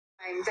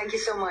time. Thank you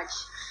so much.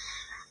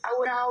 I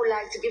would now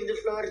like to give the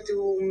floor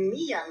to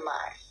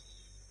Myanmar.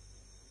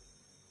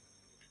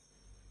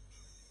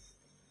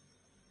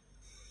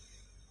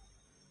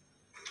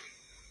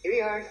 Here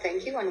we are.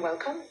 Thank you and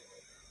welcome.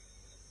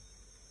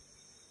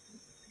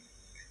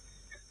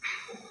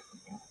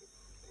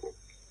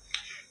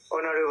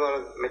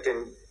 Honorable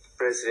Madam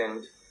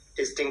President,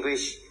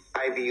 distinguished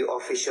IBU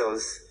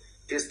officials,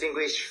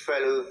 distinguished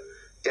fellow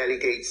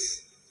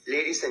delegates,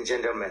 ladies and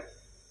gentlemen,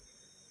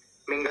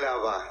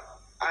 Mingalawa,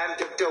 I am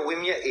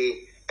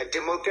Dr.WinMyatAye, a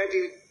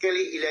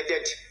democratically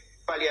elected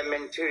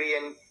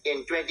parliamentarian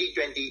in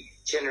 2020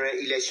 general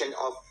election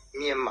of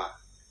Myanmar.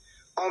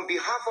 On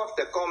behalf of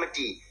the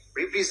committee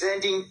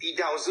representing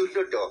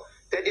Pidawzuloto,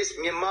 that is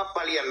Myanmar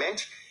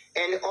Parliament,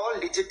 and all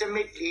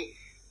legitimately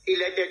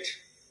elected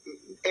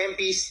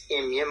MPs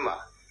in Myanmar,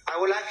 I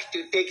would like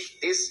to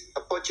take this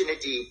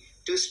opportunity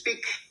to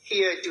speak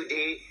here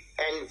today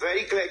and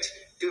very glad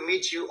to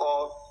meet you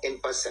all in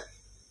person.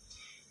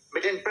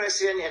 Madam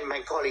President and my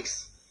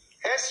colleagues,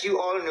 as you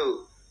all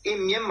know, in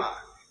Myanmar,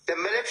 the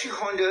military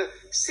junta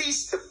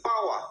seized the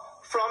power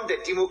from the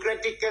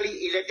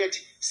democratically elected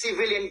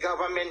civilian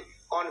government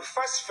on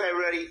 1st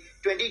February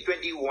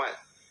 2021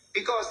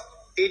 because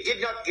they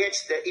did not get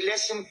the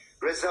election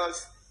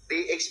results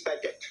they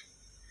expected.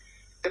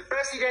 The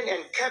President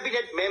and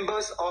cabinet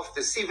members of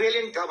the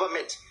civilian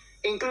government,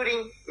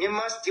 including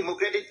Myanmar's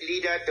democratic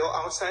leader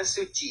Daw Aung San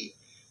Suu Kyi,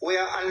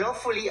 were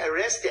unlawfully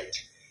arrested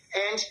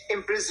and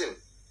imprisoned.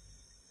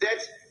 That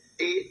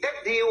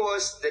day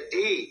was the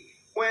day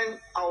when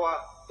our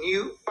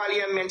new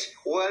parliament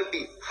will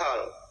be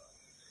held.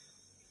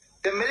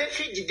 The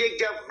military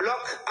dictator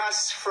blocked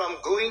us from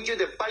going to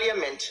the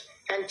parliament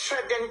and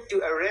threatened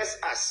to arrest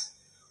us.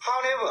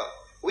 However,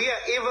 we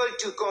are able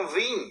to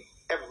convene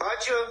a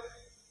virtual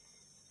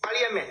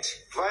parliament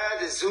via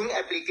the Zoom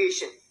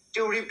application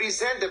to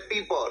represent the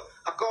people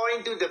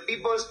according to the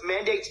people's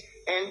mandate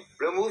and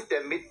remove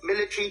the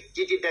military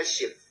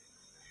dictatorship.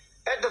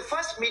 At the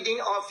first meeting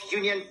of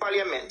Union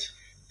Parliament,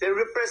 the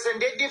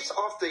representatives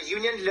of the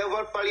union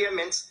level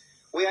parliaments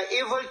were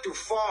able to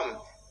form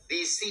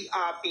the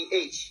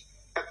CRPH,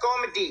 a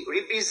committee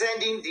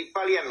representing the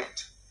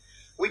parliament.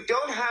 We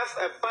don't have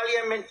a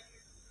parliament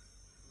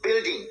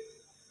building.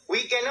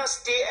 We cannot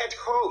stay at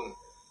home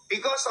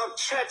because of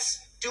threats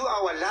to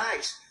our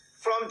lives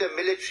from the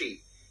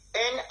military,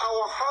 and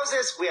our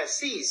houses were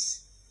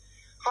seized.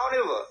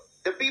 However,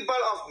 the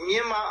people of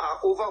Myanmar are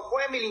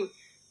overwhelmingly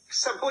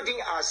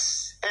supporting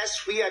us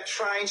as we are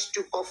trying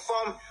to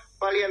perform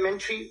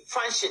parliamentary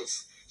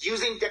functions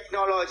using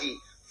technology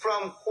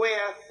from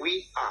where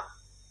we are.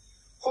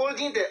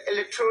 Holding the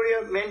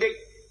electoral mandate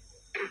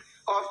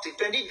of the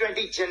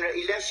 2020 general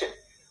election,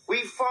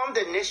 we formed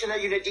the National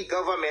Unity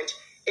Government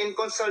in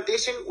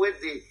consultation with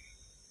the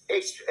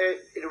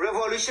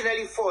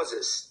revolutionary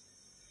forces.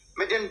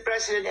 Madam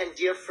President and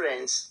dear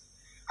friends,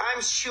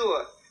 I'm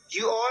sure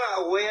you all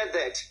are aware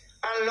that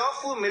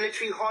unlawful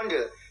military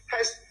junta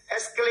has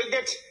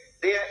escalated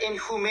their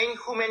inhumane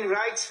human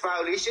rights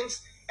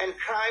violations and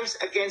crimes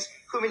against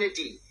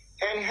humanity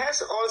and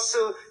has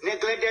also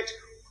neglected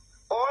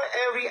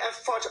every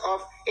effort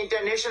of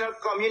international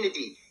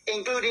community,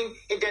 including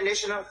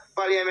International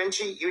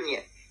Parliamentary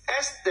Union.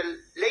 As the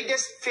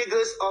latest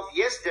figures of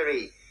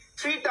yesterday,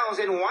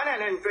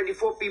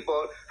 3,124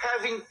 people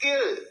have been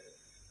killed,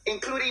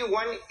 including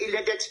one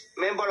elected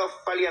member of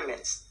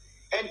parliament,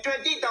 and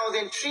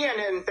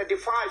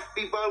 20,335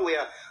 people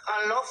were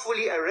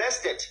unlawfully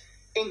arrested,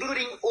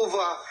 including over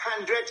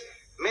 100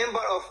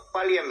 members of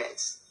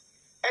parliament.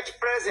 At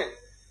present,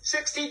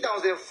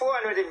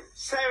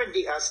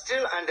 60,470 are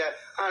still under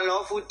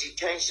unlawful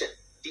detention.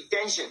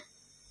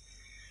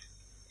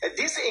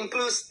 This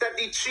includes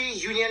 33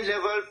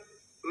 union-level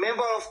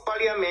Member of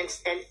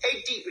Parliament and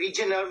 80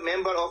 regional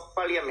Member of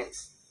Parliament.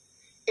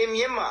 In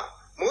Myanmar,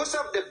 most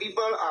of the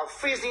people are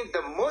facing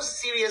the most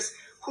serious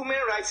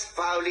human rights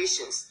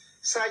violations,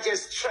 such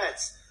as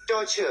threats,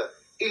 torture,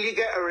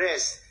 illegal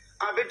arrests,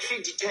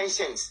 arbitrary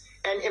detentions,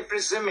 and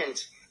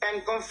imprisonment,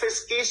 and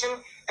confiscation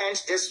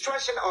and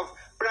destruction of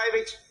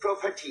private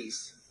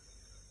properties.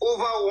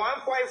 Over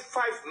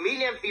 1.5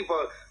 million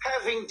people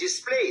have been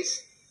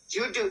displaced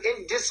due to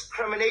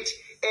indiscriminate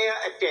air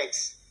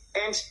attacks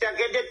and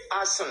targeted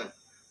arson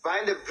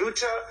by the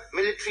brutal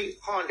military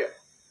junta.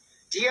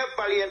 Dear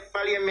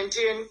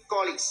parliamentarian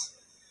colleagues,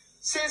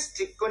 since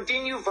the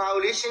continued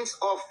violations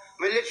of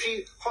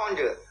military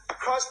junta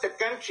across the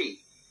country,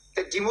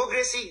 the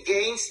democracy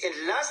gains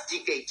in last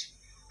decade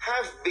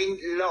have been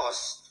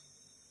lost.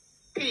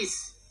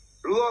 Peace,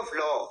 rule of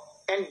law,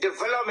 and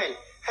development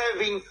have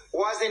been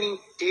worsening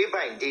day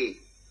by day.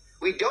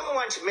 We don't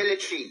want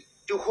military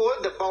to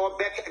hold the power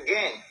back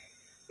again.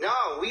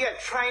 Now we are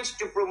trying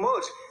to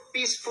promote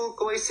peaceful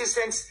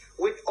coexistence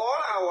with all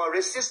our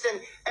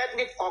resistant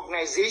ethnic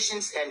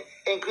organizations and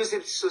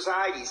inclusive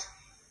societies.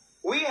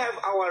 We have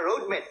our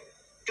roadmap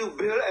to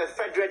build a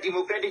federal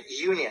democratic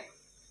union.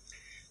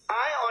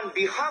 I, on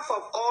behalf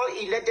of all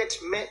elected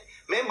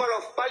members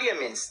of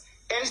parliaments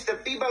and the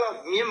people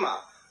of Myanmar,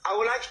 I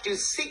would like to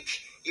seek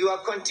your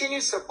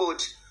continued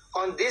support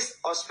on this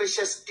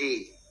auspicious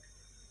day.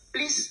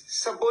 Please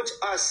support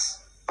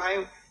us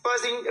by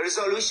passing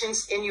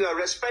resolutions in your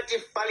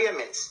respective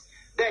parliaments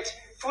that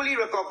fully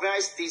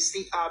recognize the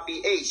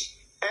CRPH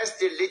as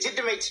the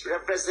legitimate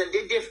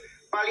representative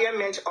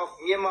parliament of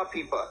Myanmar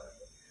people.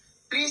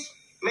 Please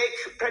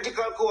make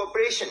practical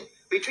cooperation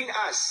between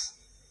us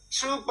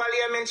through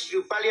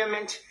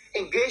parliament-to-parliament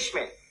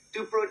engagement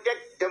to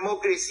protect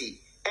democracy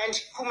and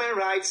human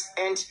rights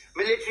and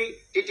military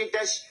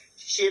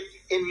dictatorship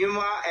in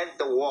Myanmar and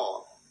the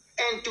war,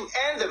 and to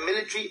end the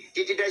military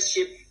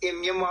dictatorship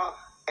in Myanmar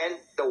and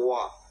the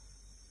war.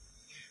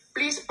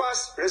 Please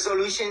pass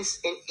resolutions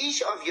in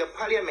each of your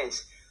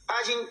parliaments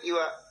urging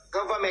your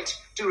government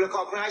to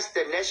recognize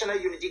the National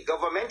Unity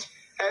Government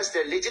as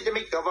the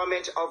legitimate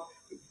government of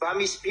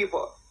Burmese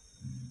people.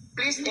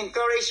 Please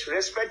encourage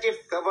respective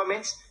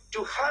governments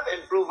to help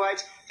and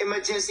provide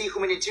emergency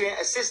humanitarian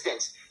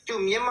assistance to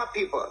Myanmar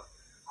people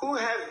who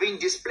have been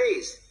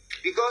displaced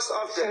because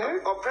of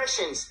the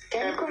oppressions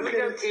and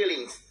brutal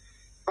killings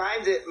by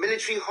the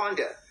military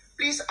junta.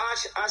 Please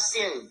urge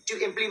ASEAN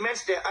to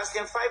implement the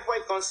ASEAN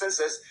 5-point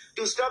consensus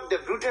to stop the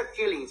brutal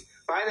killings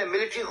by the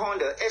military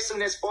junta as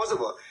soon as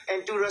possible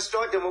and to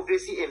restore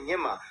democracy in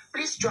Myanmar.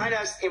 Please join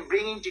us in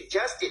bringing to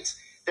justice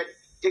the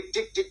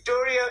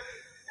dictatorial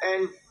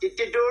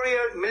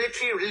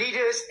military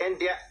leaders and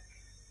their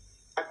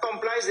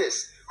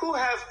accomplices who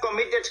have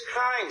committed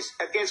crimes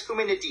against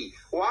humanity,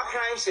 war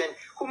crimes and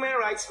human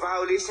rights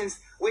violations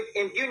with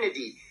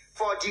impunity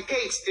for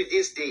decades to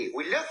this day.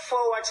 We look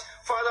forward to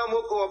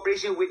furthermore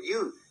cooperation with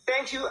you.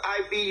 Thank you,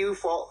 IPU,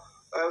 for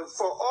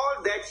all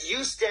that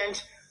you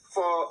stand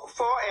for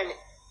and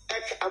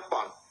act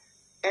upon.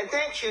 And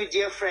thank you,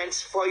 dear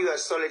friends, for your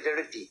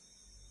solidarity.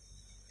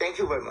 Thank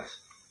you very much.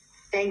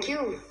 Thank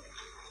you.